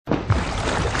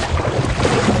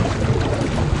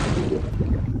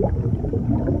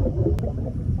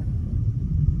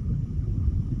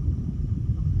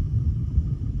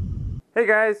Hey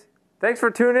guys, thanks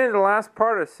for tuning in to the last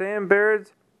part of Sam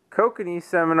Baird's Kokanee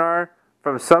seminar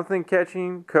from Something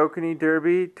Catchy Kokanee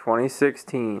Derby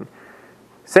 2016.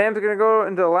 Sam's going to go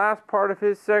into the last part of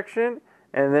his section,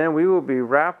 and then we will be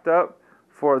wrapped up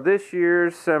for this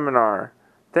year's seminar.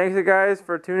 Thanks guys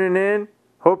for tuning in.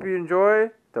 Hope you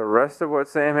enjoy the rest of what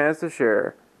Sam has to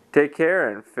share. Take care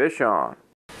and fish on.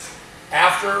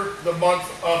 After the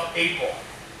month of April,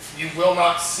 you will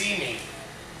not see me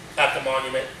at the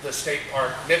monument, the state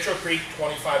park, Mitchell Creek,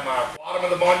 25 mile. Bottom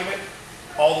of the monument,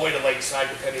 all the way to Lakeside,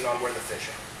 depending on where the fish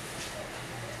are.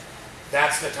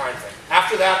 That's the time frame.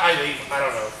 After that, I leave. I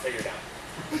don't know. Figure it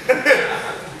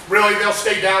out. Really, they'll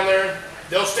stay down there.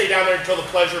 They'll stay down there until the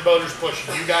pleasure boaters push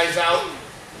you guys out.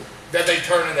 Then they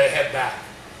turn and they head back.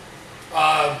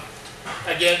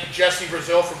 Again, Jesse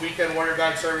Brazil from Weekend Warrior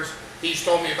Guide Service, he's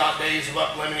told me about days of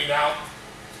up limiting out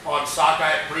on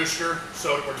sockeye at Brewster,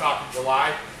 so we're talking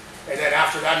July. And then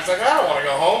after that, he's like, I don't want to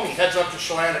go home. He heads up to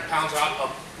Chelan and pounds out a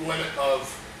limit of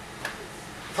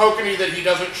kokanee that he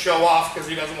doesn't show off because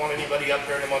he doesn't want anybody up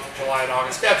there in the month of July and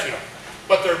August catching them.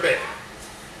 But they're big.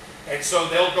 And so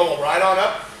they'll go right on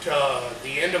up to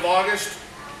the end of August,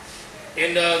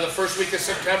 into the first week of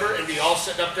September, and be all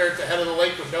sitting up there at the head of the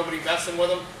lake with nobody messing with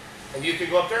them. And you can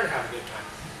go up there and have a good time.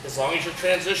 As long as you're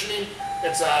transitioning,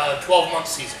 it's a 12-month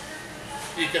season.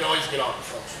 You can always get on,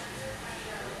 folks.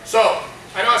 So,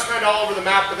 I know it's kind of all over the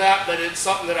map with that, but it's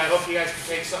something that I hope you guys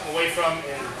can take something away from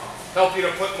and help you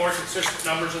to put more consistent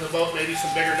numbers in the boat, maybe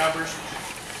some bigger numbers.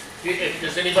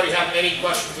 Does anybody have any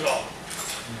questions at all?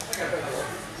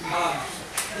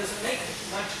 Does it make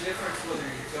much difference whether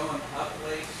you're going up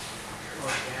lake or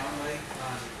down lake?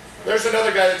 There's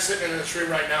another guy that's sitting in this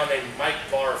room right now named Mike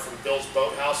Barr from Bill's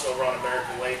Boathouse over on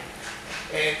American Lake.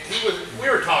 And we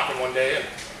were talking one day, and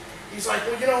he's like,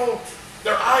 well, you know,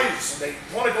 their eyes, they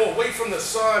want to go away from the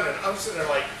sun. And I'm sitting there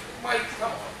like, Mike, come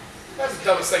on. That's the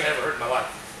dumbest thing I ever heard in my life.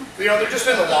 You know, they're just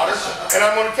in the water, and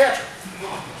I'm going to catch them.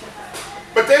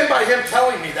 But then by him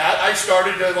telling me that, I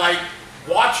started to like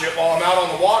watch it while I'm out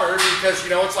on the water, because,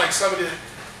 you know, it's like somebody that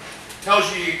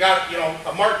tells you you got, you know,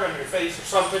 a mark on your face or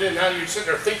something, and now you're sitting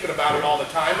there thinking about it all the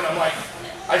time. And I'm like,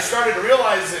 I started to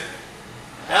realize that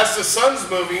as the sun's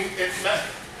moving, it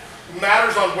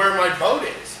matters on where my boat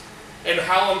is and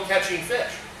how I'm catching fish.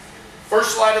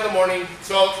 First slide of the morning,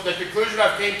 so the conclusion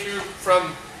I've came to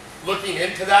from looking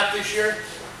into that this year,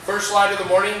 first slide of the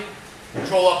morning,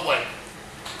 troll up lake.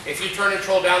 If you turn and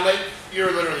troll down lake,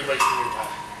 you're literally wasting your time.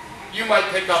 You might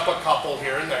pick up a couple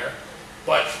here and there,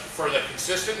 but for the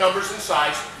consistent numbers and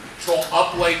size, troll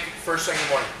up lake first thing in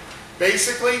the morning.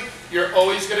 Basically, you're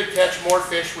always going to catch more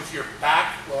fish with your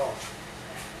back. Well,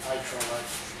 I troll like.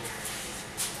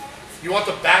 You want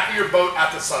the back of your boat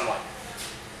at the sunlight.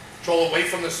 Troll away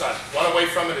from the sun. Run away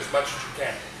from it as much as you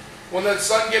can. When the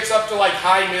sun gets up to like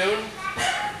high noon,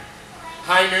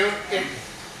 it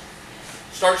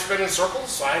starts spinning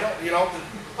circles. So I don't, you know,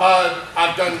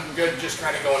 I've done good just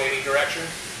kind of going any direction.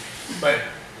 But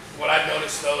what I've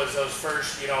noticed though is those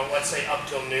first, you know, let's say up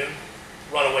till noon,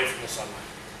 run away from the sunlight.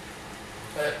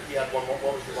 You had one more.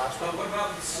 What was your last one? What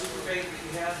about the super bait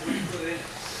that you had to put in?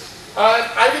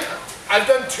 I've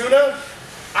done tuna.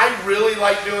 I really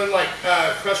like doing like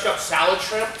crushed up salad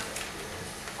shrimp.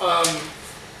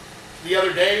 The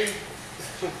other day,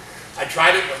 I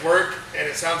tried it at work, and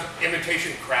it sounds like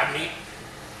imitation crab meat.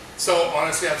 So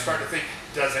honestly, I'm starting to think,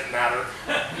 does it matter?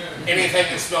 Anything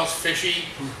that smells fishy.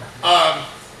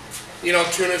 You know,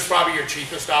 tuna is probably your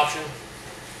cheapest option.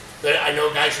 I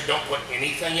know guys who don't put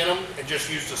anything in them and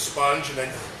just use the sponge and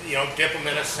then, you know, dip them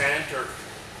in a scent. Or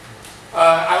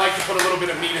I like to put a little bit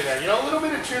of meat in there. You know, a little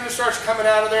bit of tuna starts coming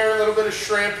out of there, a little bit of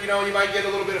shrimp. You know, you might get a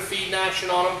little bit of feeding action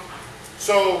on them.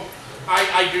 So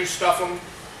I do stuff them.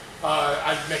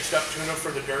 I've mixed up tuna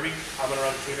for the Derby. I'm going to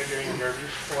run tuna during the Derby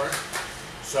for it.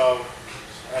 So,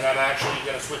 and I'm actually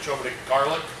going to switch over to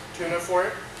garlic tuna for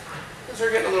it, because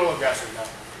they're getting a little aggressive now.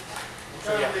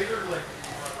 So, yeah.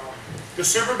 The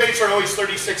super baits are always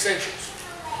 36 inches,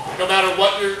 no matter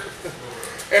what you're.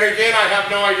 And again, I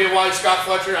have no idea why Scott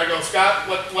Fletcher. I go, Scott,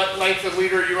 what length of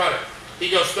leader are you running? He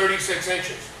goes 36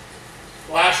 inches.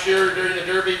 Last year during the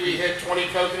Derby, we hit 20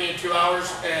 kokanee in 2 hours,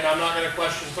 and I'm not going to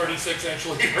question 36-inch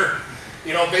leader.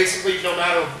 You know, basically, no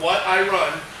matter what I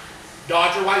run,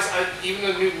 Dodger-wise,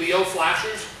 even the new Leo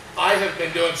flashers, I have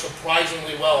been doing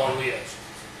surprisingly well on Leos.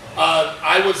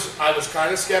 I was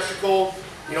kind of skeptical.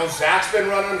 You know, Zach's been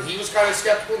running. He was kind of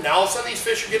skeptical. Now all of a sudden these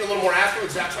fish are getting a little more active.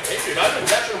 Zach's like, hey, dude, I've been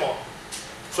catching them all.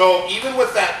 So even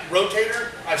with that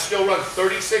rotator, I still run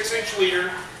 36-inch leader.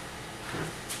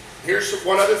 Here's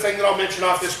one other thing that I'll mention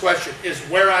off this question is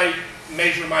where I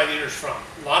measure my leaders from.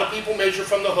 A lot of people measure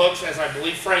from the hooks, as I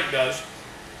believe Frank does.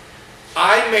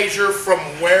 I measure from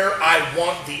where I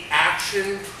want the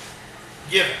action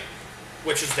given,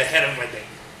 which is the head of my bait.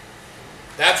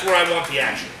 That's where I want the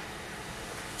action.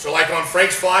 So like on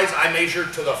Frank's flies, I measure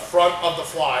to the front of the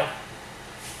fly.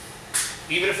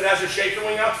 Even if it has a shaker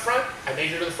wing out the front, I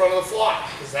measure to the front of the fly,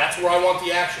 because that's where I want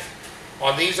the action.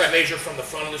 On these, I measure from the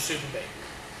front of the super bait.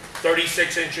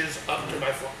 36 inches up to my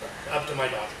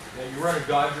Dodger. Now you run a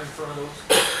Dodger in front of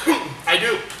those? I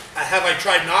do. Have I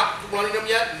tried not running them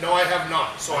yet? No, I have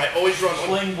not. So I always run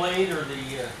one. Sling blade or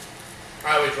the...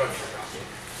 I always run for Dodger.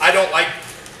 I don't like,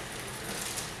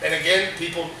 and again,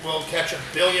 people will catch a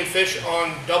billion fish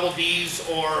on double D's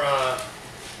or,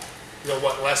 you know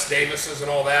what, Les Davises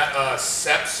and all that,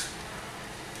 Seps.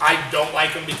 I don't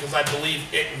like them because I believe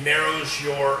it narrows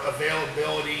your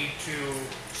availability to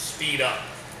speed up.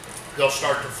 They'll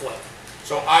start to flip.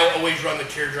 So I always run the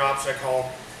teardrops, I call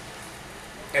them,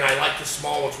 and I like the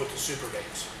small ones with the super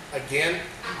baits. Again,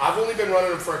 I've only been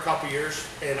running them for a couple years,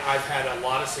 and I've had a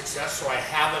lot of success, so I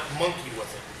haven't monkeyed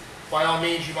with it. By all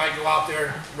means, you might go out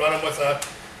there, run them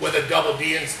with a double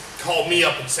D, and call me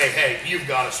up and say, hey, you've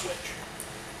got to switch.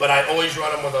 But I always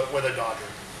run them with a Dodger,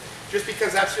 just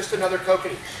because that's just another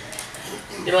kokanee.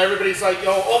 You know, everybody's like,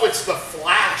 oh, it's the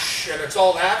flash, and it's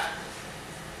all that.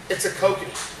 It's a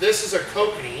kokanee. This is a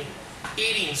kokanee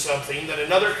eating something that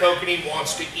another kokanee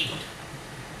wants to eat.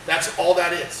 That's all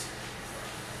that is.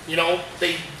 You know,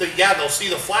 they'll see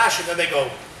the flash and then they go,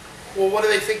 well, what do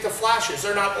they think the flash is?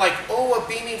 They're not like, oh, a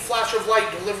beaming flash of light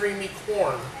delivering me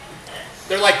corn.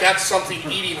 They're like, that's something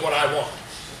eating what I want.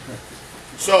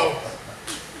 So,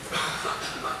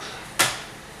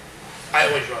 I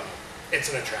always run them.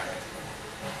 It's an attractant.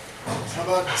 How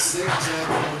about the zigzag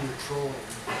when you're trolling?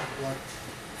 Like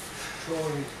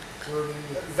trolling, curving?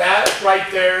 That right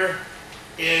there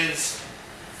is,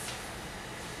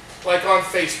 like on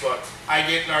Facebook, I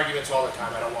get in arguments all the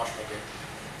time. I don't wash my game.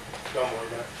 Don't worry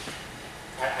about it.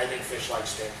 I think fish like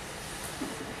stink.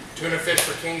 Tuna fish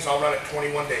for kings, I'll run it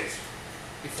 21 days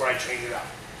before I change it out.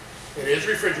 It is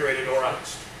refrigerated or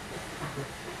iced.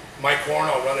 My corn,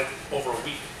 I'll run it over a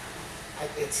week.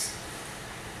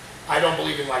 I don't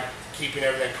believe in like keeping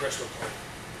everything crystal clean.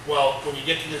 Well, when you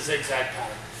get to the zigzag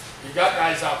pattern, you've got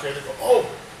guys out there that go, oh,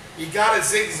 you got a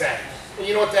zigzag. Well,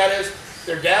 you know what that is?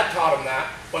 Their dad taught them that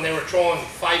when they were trolling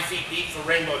 5 feet deep for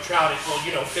rainbow trout. Well,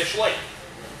 you know, fish lake.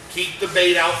 Keep the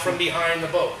bait out from behind the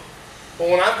boat. But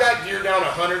when I've got gear down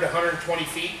 100 to 120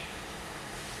 feet,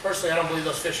 personally, I don't believe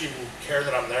those fish even care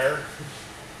that I'm there.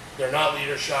 They're not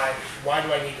leader shy. Why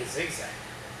do I need to zigzag?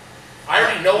 I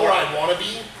already know where I want to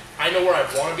be. I know where I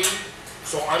want to be.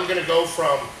 So I'm going to go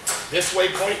from this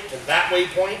waypoint to that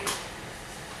waypoint,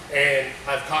 and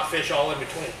I've caught fish all in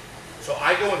between. So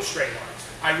I go in straight lines.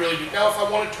 I really do. Now, if I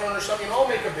want to turn or something, I'll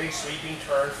make a big sweeping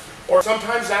turn. Or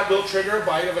sometimes that will trigger a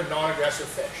bite of a non-aggressive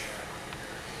fish.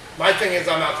 My thing is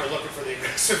I'm out there looking for the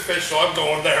aggressive fish, so I'm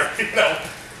going there, you know.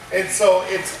 And so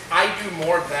I do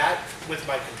more of that with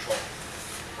my control.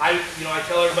 I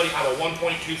tell everybody I'm a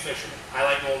 1.2 fisherman. I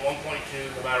like going 1.2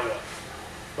 no matter what.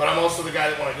 But I'm also the guy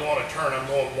that when I go on a turn, I'm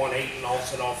going 1.8 and all of a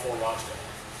sudden all 4 rods go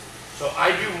off. So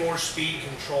I do more speed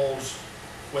controls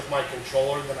with my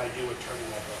controller than I do with turning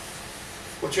my boat.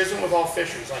 Which isn't with all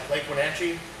fisheries. Like Lake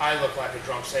Wenatchee, I look like a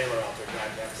drunk sailor out there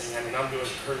dragging that thing. I mean, I'm doing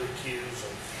curly cues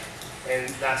and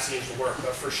that seems to work.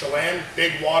 But for Chelan,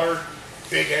 big water,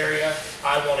 big area,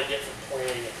 I want to get from point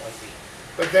A to point B.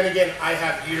 But then again, I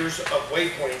have years of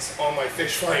waypoints on my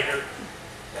fish finder.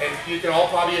 And you can all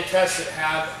probably attest that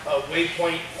have a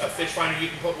waypoint, a fish finder you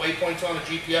can put waypoints on, a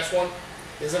GPS one.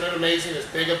 Isn't it amazing as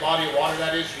big a body of water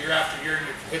that is? Year after year, you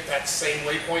can hit that same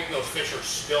waypoint and those fish are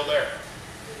still there.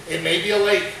 It may be a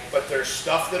lake, but there's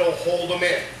stuff that'll hold them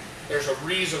in. There's a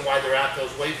reason why they're at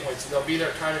those waypoints, and they'll be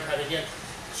there time and time again.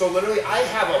 So literally, I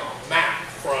have a map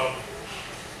from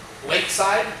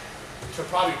Lakeside to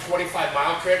probably 25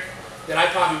 Mile Creek that I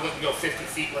probably wouldn't go 50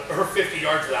 feet or 50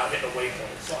 yards without hitting a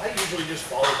waypoint. So I usually just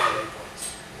follow my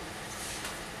waypoints.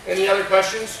 Any other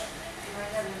questions? Can I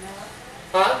have your map?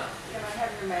 Huh? Can I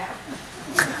have your map?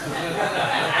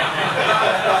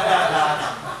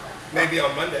 Maybe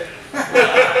on Monday.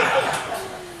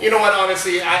 You know what,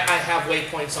 honestly, I have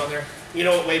waypoints on there. You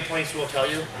know what waypoints will tell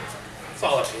you? It's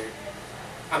all up here.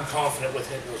 I'm confident with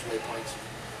hitting those waypoints.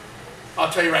 I'll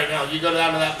tell you right now, you go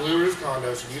down to that blue roof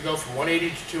condos and you go from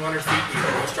 180 to 200 feet deep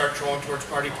and you start trolling towards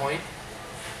Party Point,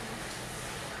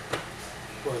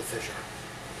 where the fish are.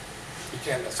 You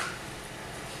can't miss them.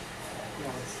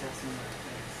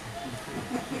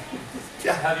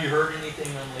 Yeah. Have you heard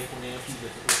anything on Lake Wenatchee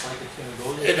that looks like it's going to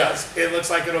go there? It does. It looks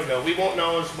like it'll go. We won't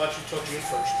know as much until June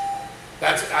 1st.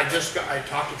 I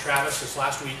talked to Travis this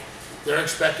last week. They're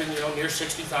expecting, near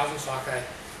 60,000 sockeye.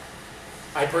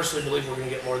 I personally believe we're going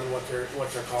to get more than what they're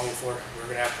calling for. We're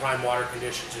going to have prime water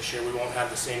conditions this year. We won't have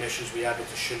the same issues we had with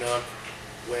the Chinook,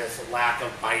 with lack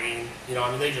of biting.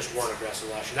 They just weren't aggressive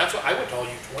last year. That's what I went to all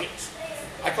U20s.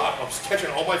 I was catching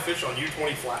all my fish on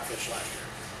U20 flatfish last year,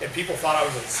 and people thought I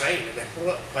was insane.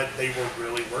 But they were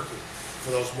really working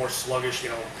for those more sluggish,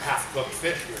 half-cooked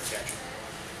fish we were catching.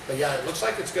 But yeah, it looks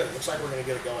like it's good. It looks like we're going to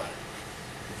get a go at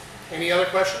it. Any other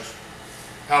questions?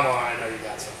 Come on, I know you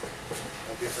got something.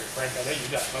 Don't be afraid, Frank. I know you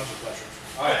got tons of questions.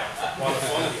 Oh yeah. I'm on the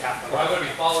phone with you half my Well, I'm life. going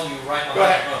to be following you right on Go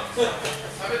ahead. that phone.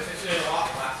 I've been fishing it a lot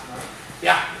last month.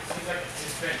 Yeah. It seems like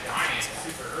it's been dying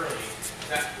super early. Is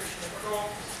that pretty typical?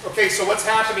 Okay, so what's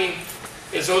happening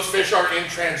is those fish are in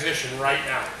transition right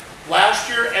now. Last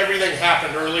year, everything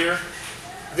happened earlier.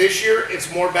 This year,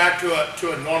 it's more back to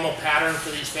a normal pattern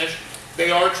for these fish. They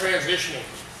are transitioning.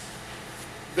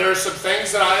 There are some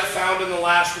things that I've found in the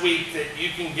last week that you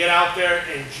can get out there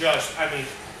and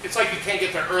it's like you can't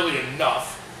get there early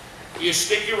enough. You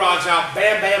stick your rods out,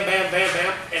 bam, bam, bam, bam,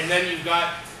 bam, and then you've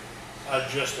got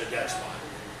just a dead spot.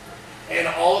 And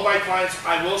all of my clients,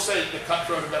 I will say the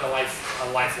cutthroat have been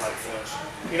a lifeline for us.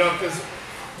 Because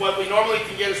what we normally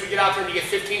can get is we get out there and you get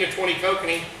 15 to 20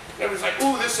 kokanee, and everyone's like,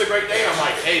 ooh, this is a great day. And I'm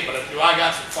like, hey, but I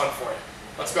got some fun for you.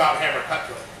 Let's go out and hammer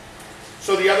cutthroat.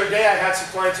 So the other day I had some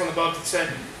clients on the boat that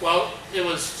said, well, it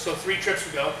was, 3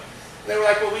 trips ago, they were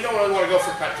like, well, we don't really want to go for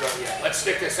cutthroat yet. Let's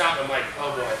stick this out. And I'm like,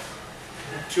 oh boy.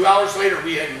 2 hours later,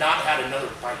 we had not had another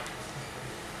bite,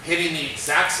 hitting the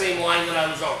exact same line that I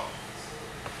was on.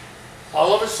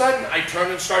 All of a sudden, I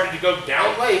turned and started to go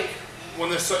down lake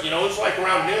when this, it was like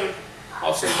around noon.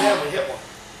 All of a sudden, man, we hit one.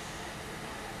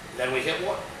 Then we hit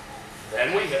one.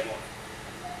 Then we hit one.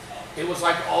 It was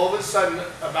like all of a sudden,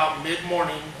 about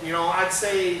mid-morning, I'd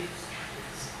say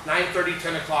 9:30,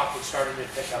 10 o'clock, it started to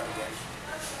pick up again.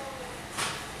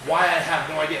 Why, I have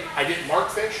no idea. I didn't mark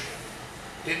fish,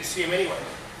 didn't see them anyway.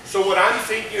 So what I'm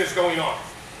thinking is going on.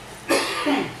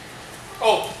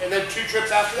 Oh, and then 2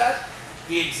 trips after that,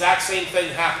 the exact same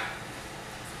thing happened.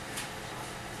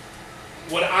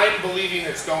 What I'm believing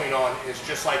is going on is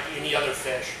just like any other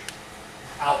fish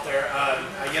out there.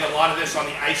 I get a lot of this on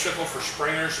the icicle for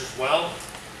springers as well.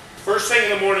 First thing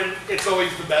in the morning, it's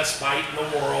always the best bite in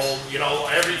the world.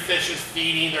 Every fish is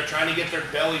feeding. They're trying to get their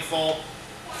belly full.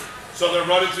 So they're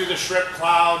running through the shrimp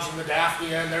clouds and the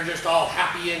daphnia, and they're just all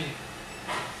happy. And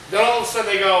then all of a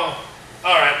sudden they go,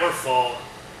 all right, we're full.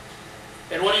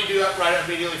 And what do you do right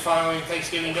immediately following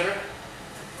Thanksgiving dinner?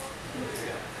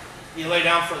 You lay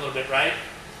down for a little bit, right?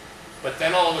 But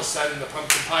then all of a sudden the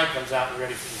pumpkin pie comes out and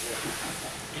ready for the dinner.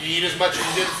 Do you eat as much as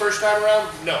you did the first time around?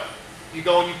 No. You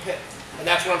go and you pick. And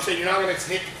that's what I'm saying. You're not going to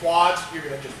hit the quads. You're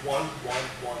going to just one.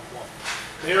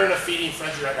 They're in a feeding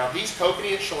frenzy right now. These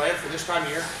kokanee and Chelan for this time of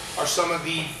year are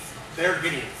they're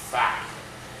getting fat.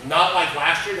 Not like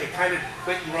last year. They kind of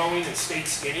quit growing and stayed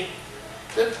skinny.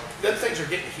 Then things are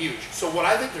getting huge. So what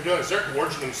I think they're doing is they're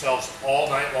gorging themselves all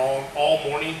night long, all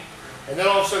morning. And then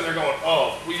all of a sudden they're going,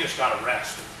 oh, we just got to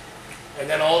rest. And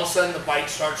then all of a sudden the bite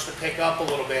starts to pick up a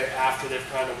little bit after they've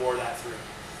kind of wore that through.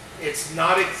 It's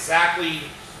not exactly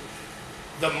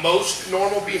the most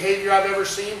normal behavior I've ever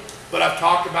seen, but I've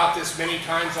talked about this many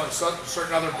times on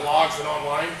certain other blogs and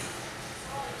online.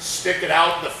 Stick it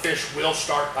out, the fish will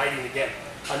start biting again.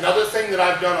 Another thing that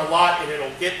I've done a lot, and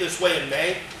it'll get this way in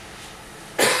May,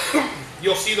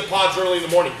 you'll see the pods early in the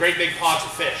morning, great big pods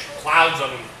of fish, clouds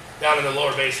of them down in the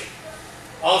lower basin.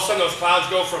 All of a sudden those clouds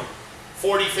go from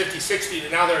 40, 50, 60 to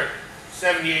now they're at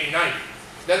 70, 80, 90.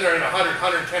 Then they're in 100,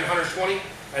 110, 120,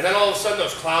 and then all of a sudden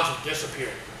those clouds have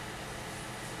disappeared.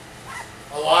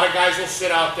 A lot of guys will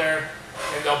sit out there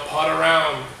and they'll putt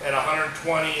around at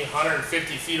 120,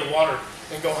 150 feet of water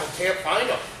and go, I can't find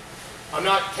them. I'm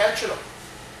not catching them.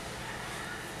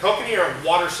 Kokanee are a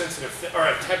water-sensitive, or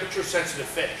a temperature-sensitive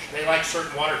fish. They like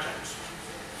certain water temps.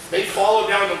 They follow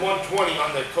down to 120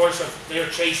 on the course of they're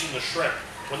chasing the shrimp.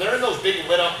 When they're in those big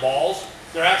lit-up balls,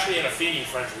 they're actually in a feeding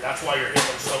frenzy. That's why you're hitting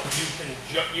them. So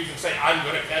you can say, I'm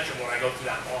going to catch them when I go through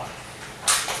that pond.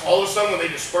 All of a sudden, when they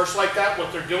disperse like that,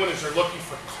 what they're doing is they're looking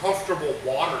for comfortable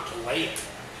water to lay in.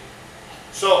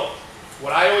 So,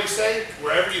 what I always say,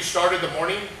 wherever you start in the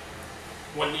morning,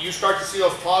 when you start to see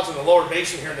those pods in the lower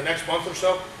basin here in the next month or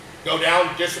so, go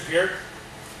down, disappear,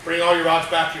 bring all your rods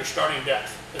back to your starting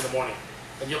depth in the morning,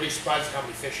 and you'll be surprised at how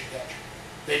many fish you catch.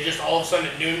 They just all of a sudden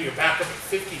at noon, you're back up at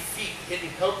 50 feet hitting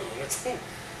kokanee. And it's,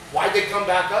 why'd they come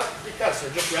back up? Because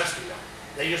they're just resting now.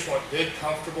 They just want good,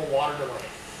 comfortable water to lay.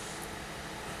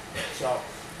 So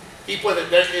keep with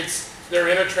it. They're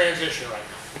in a transition right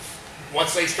now.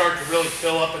 Once they start to really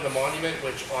fill up in the monument,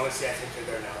 which honestly I think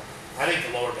they're there now. I think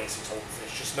the lower basin's holding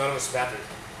fish. Just none of us have had the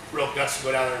real guts to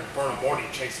go down there and burn a morning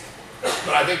chasing them.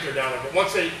 But I think they're down there.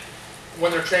 But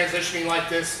when they're transitioning like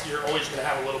this, you're always going to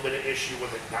have a little bit of issue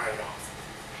with it dying off.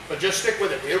 But just stick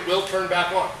with it. It will turn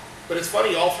back on. But it's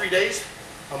funny, all 3 days,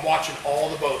 I'm watching all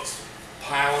the boats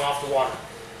piling off the water.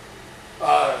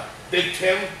 Big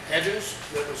Tim Hedges,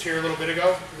 that was here a little bit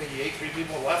ago, I think he ate 3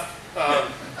 people and left.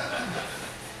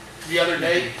 The other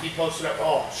day, he posted up,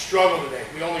 oh, struggle today.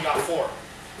 We only got 4.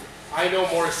 I no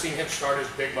more have seen him start his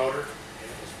big motor, and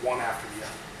it was one after the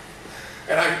other.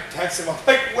 And I text him, I'm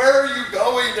like, where are you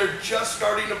going? They're just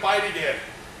starting to bite again.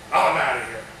 Oh, I'm out of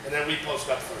here. And then we post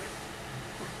up 3.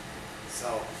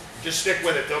 So just stick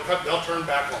with it. They'll turn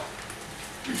back on.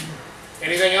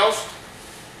 Anything else?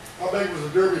 How big was the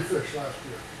derby fish last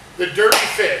year? The derby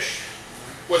fish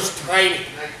was tiny.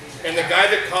 And the guy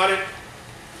that caught it,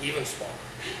 even smaller.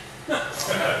 That's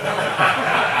okay.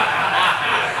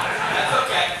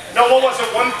 No, what was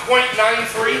it,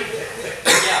 1.93?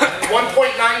 Yeah.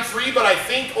 1.93, but I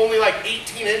think only like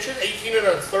 18 inches, 18 and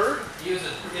a third.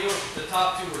 The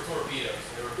top 2 were torpedoes.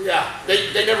 Yeah,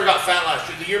 they never got fat last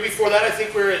year. The year before that, I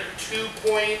think we were at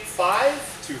 2.5?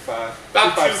 2.5.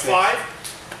 About 2.5.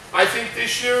 I think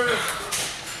this year,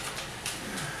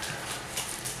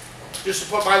 just to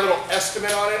put my little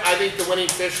estimate on it, I think the winning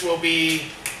fish will be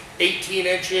 18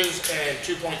 inches and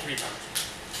 2.3 pounds.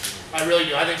 I really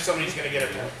do. I think somebody's going to get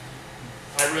it there.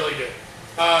 I really do.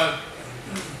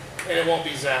 And it won't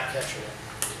be Zach catching it.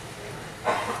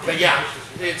 But yeah,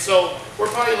 so we're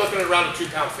probably looking at around a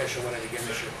 2-pound fish or winning again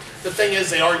this year. The thing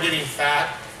is, they are getting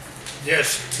fat.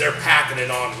 They're packing it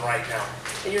on right now.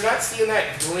 And you're not seeing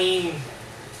that green,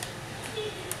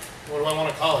 what do I want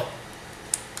to call it?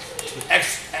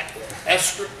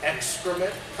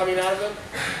 Excrement coming out of them.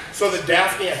 So the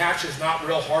Daphnia hatch is not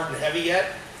real hard and heavy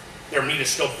yet. Their meat is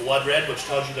still blood red, which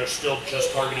tells you they're still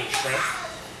just targeting shrimp.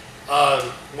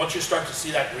 Once you start to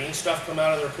see that green stuff come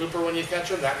out of their pooper when you catch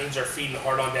them, that means they're feeding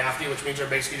hard on Daphnia, which means they're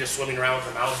basically just swimming around with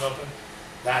their mouths open.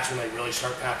 That's when they really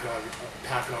start packing on the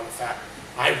fat.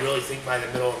 I really think by the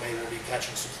middle of May we'll be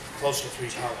catching some close to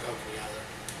 3-pound kokanee out of there,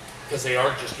 because they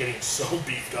are just getting so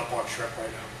beefed up on shrimp right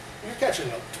now. You're catching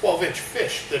a 12-inch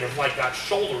fish that have like got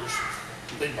shoulders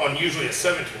on usually a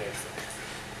 17-inch fish.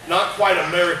 Not quite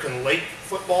American lake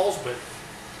footballs, but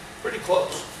pretty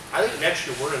close. I think next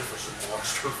year we're in for some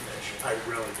monster fish. I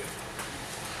really do.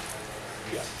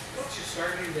 Yeah. What's your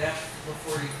starting depth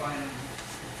before you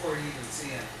even see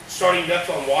them? Starting depth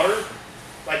on water,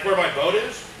 like where my boat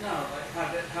is. No,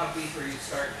 like how deep are you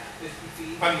starting at? 50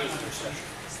 feet? I'm losing perception.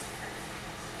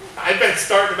 I've been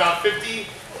starting about 50,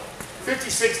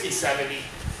 60, 70.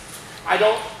 I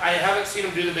haven't seen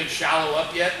them do the big shallow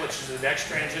up yet, which is the next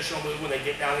transitional move when they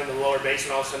get down in the lower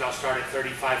basin. All of a sudden I'll start at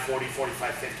 35, 40,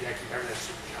 45, 50. I keep everything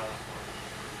super shallow.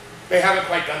 They haven't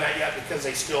quite done that yet because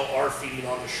they still are feeding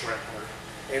on the shrimp herd.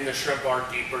 And the shrimp are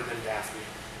deeper than Daphnia.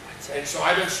 And so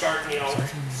I've been starting,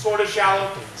 sort of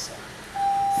shallow,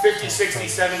 50, 60,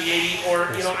 70, 80, or,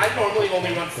 I normally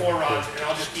only run 4 rods and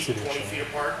I'll just keep them 20 feet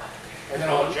apart. And then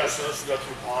I'll adjust those to go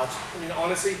through pods. I mean,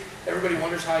 honestly, everybody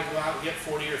wonders how I go out and get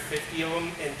 40 or 50 of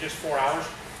them in just 4 hours.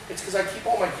 It's because I keep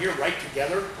all my gear right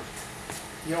together.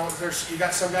 You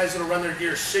got some guys that'll run their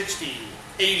gear 60,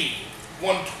 80,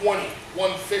 120,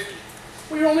 150.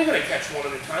 Well, you're only going to catch one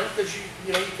at a time because you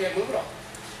can't move it all.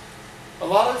 A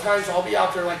lot of the times I'll be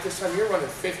out there like this time here running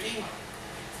 50.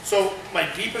 So my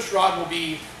deepest rod will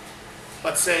be,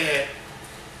 let's say, at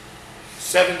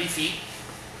 70 feet.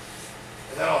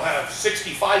 And then I'll have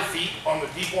 65 feet on the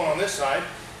deep one on this side.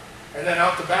 And then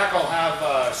out the back I'll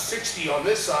have 60 on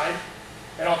this side.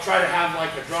 And I'll try to have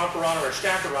like a dropper rod or a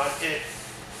stacker rod at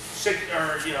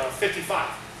 55.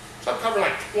 So I'm covering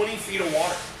like 20 feet of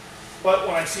water. But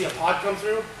when I see a pod come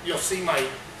through, you'll see my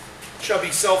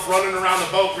chubby self running around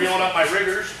the boat, reeling up my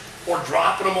riggers, or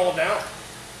dropping them all down.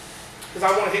 Because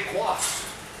I want to hit quads.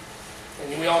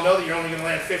 And we all know that you're only going to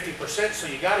land 50%, so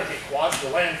you got to hit quads to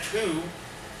land 2.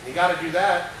 You got to do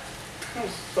that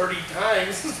 30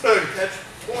 times to catch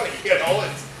 20,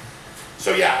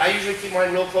 So yeah, I usually keep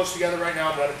mine real close together right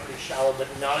now. I'm running pretty shallow, but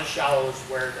not as shallow as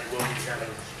where they will be here in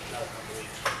another couple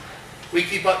weeks. We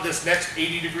keep up this next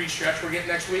 80-degree stretch we're getting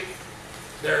next week,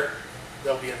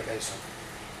 they'll be in the basin.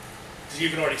 So you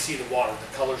can already see the water, the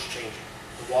color's changing.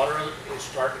 The water is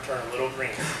starting to turn a little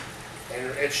green.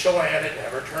 And at Chelan, it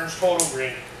never turns total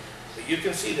green, but you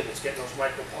can see that it's getting those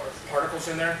micro particles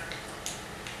in there.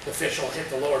 The fish will hit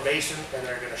the lower basin, and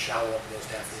they're going to shallow up in those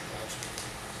Daphnia clouds.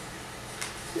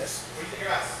 Yes? What do you think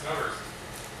about snubbers?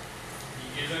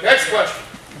 Next question.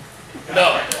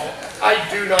 No, I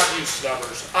do not use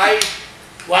snubbers.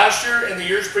 Last year and the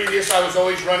years previous, I was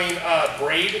always running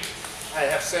braid. I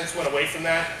have since went away from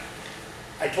that.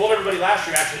 I told everybody last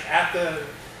year, actually,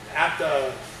 at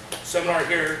the seminar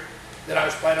here, that I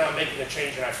was planning on making a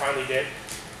change, and I finally did.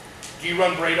 Do you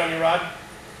run braid on your rod?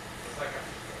 It's like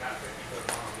about 50 foot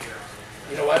mono here.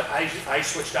 You know what? I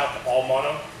switched out to all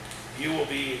mono. You will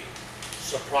be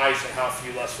surprised at how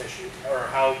few less fish or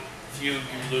how few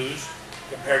you lose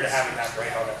compared to having that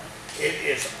braid on there. It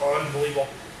is unbelievable.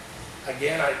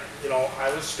 Again, I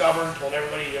was stubborn, told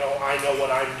everybody, I know what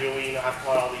I'm doing. I've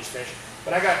caught all these fish,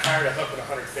 but I got tired of hooking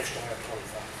 100 fish to only have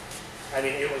 25. I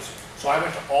mean, so I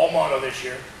went to all mono this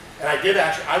year, and I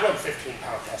run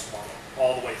 15-pound test mono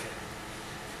all the way through.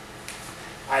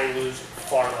 I lose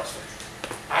far less fish.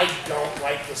 I don't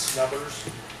like the snubbers.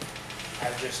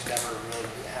 I've just never really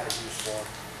had a use for them.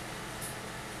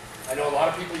 I know a lot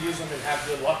of people use them and have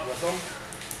good luck with them.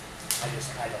 I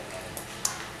don't know.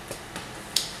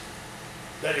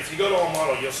 But if you go to all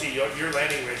mono, you'll see your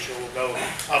landing ratio will go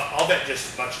up, I'll bet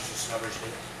just as much as the snubbers do.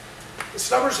 The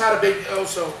snubbers had a big, real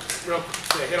quick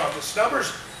to hit on, the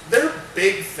snubbers, their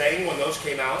big thing when those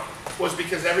came out was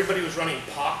because everybody was running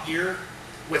pop gear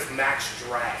with max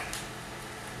drag.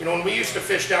 When we used to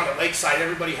fish down at Lakeside,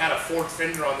 everybody had a Ford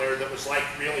fender on there that was like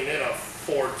reeling in a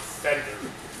Ford fender.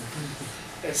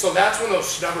 And so that's when those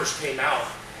snubbers came out.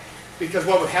 Because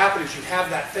what would happen is you have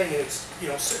that thing and it's,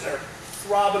 sitting there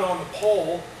throbbing on the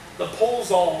pole. The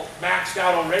pole's all maxed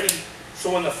out already,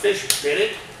 so when the fish bit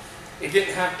it, it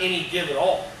didn't have any give at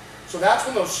all. So that's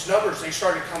when those snubbers, they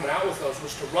started coming out with those,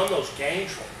 was to run those gang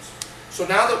trains. So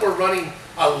now that we're running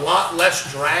a lot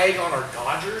less drag on our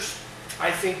Dodgers, I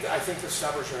think the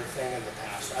snubbers are a thing in the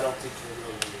past. I don't think they're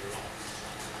really needed at all.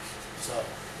 So,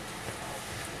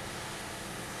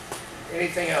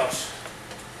 anything else?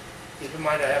 Keep in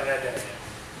mind I haven't had dinner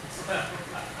yet.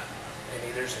 And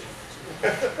neither's he.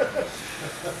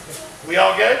 We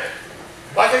all good?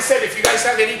 Like I said, if you guys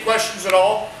have any questions at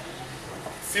all,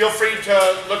 feel free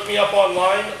to look me up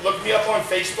online, look me up on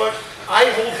Facebook. I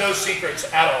hold no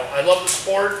secrets at all. I love the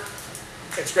sport.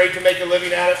 It's great to make a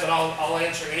living at it, but I'll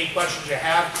answer any questions you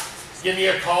have. Give me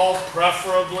a call,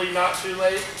 preferably not too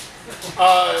late.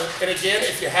 And again,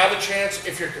 if you have a chance,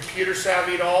 if you're computer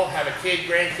savvy at all, have a kid,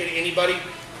 grandkid, anybody,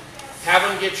 have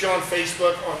them get you on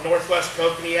Facebook on Northwest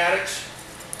Kokanee Addicts.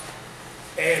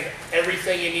 And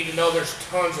everything you need to know, there's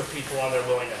tons of people on there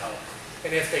willing to help.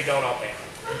 And if they don't, I'll ban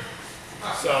them.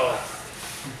 So,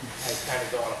 I kind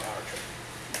of go on a power trip.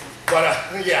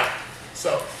 But, yeah.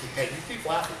 So, hey, you keep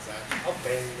laughing, Zach. I'll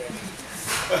ban you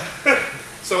guys.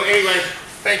 So, anyway,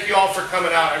 thank you all for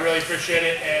coming out. I really appreciate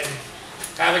it. And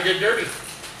have a good derby.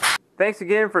 Thanks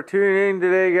again for tuning in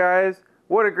today, guys.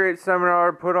 What a great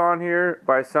seminar put on here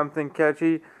by Something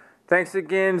Catchy. Thanks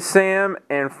again, Sam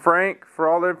and Frank, for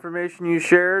all the information you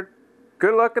shared.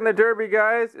 Good luck in the Derby,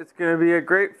 guys. It's going to be a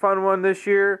great fun one this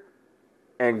year.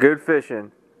 And good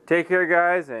fishing. Take care,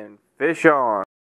 guys, and fish on.